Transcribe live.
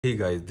Hey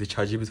guys, the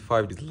ChatGPT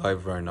 5 is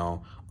live right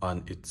now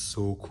and it's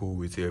so cool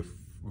with a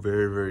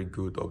very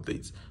good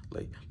updates.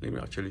 Like, let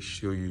me actually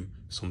show you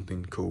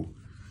something cool.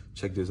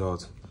 Check this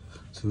out.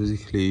 So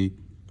basically,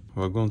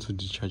 we're going to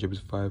the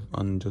ChatGPT 5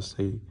 and just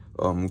say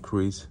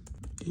create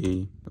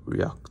a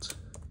React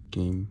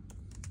game.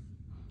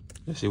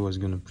 Let's see what's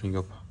gonna bring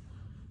up.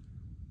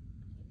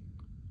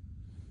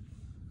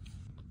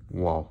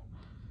 Wow,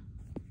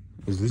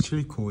 it's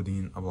literally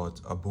coding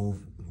about above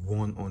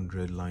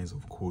 100 lines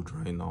of code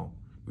right now,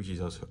 which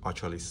is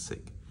actually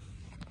sick.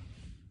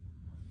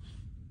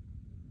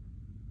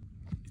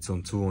 It's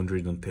on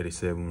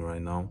 237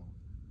 right now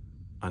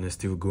and it's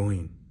still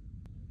going.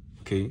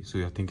 Okay,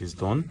 so I think it's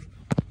done.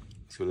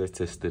 So let's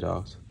test it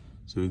out.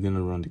 So we're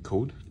gonna run the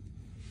code.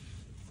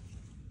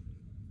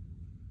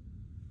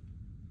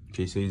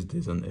 Okay, so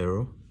there's an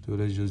error. So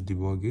let's just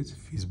debug it.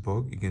 Fix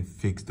bug. You can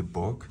fix the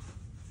bug.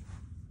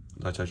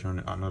 That's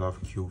actually another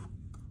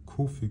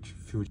cool fix.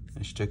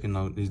 It's checking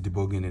out. It's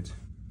debugging it.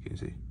 You can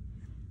see.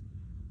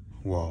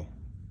 Wow.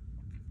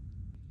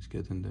 It's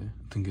getting there.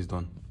 I think it's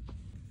done.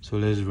 So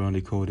let's run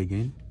the code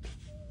again.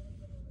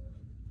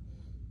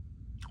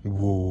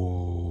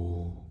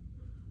 Whoa.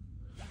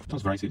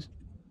 Those varieties.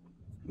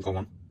 Got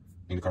one.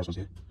 I think the cars was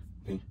here.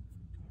 Okay.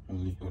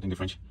 Only I think the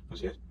French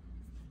was here.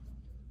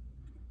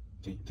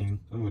 Okay, thing.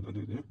 Oh, what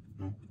there?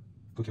 No.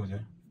 Cookie was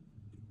here.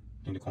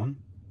 I think the corn.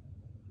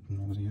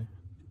 No, was here.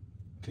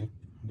 Okay.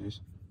 This.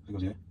 It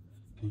was here.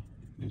 Okay.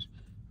 This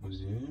was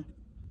here.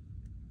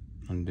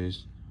 And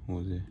this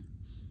was there.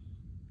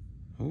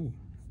 Oh.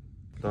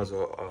 That's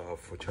all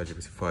for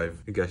ChatGPT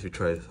 5. You guys should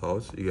try this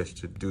out. You guys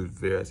should do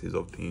varieties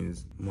of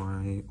things.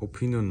 My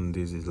opinion on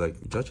this is like,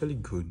 it's actually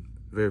good.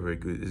 Very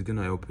good. It's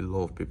gonna help a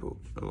lot of people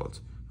a lot.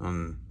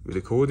 With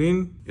the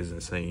coding is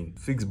insane.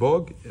 Fix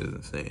bug is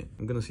insane.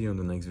 I'm gonna see you on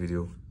the next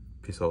video.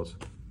 Peace out.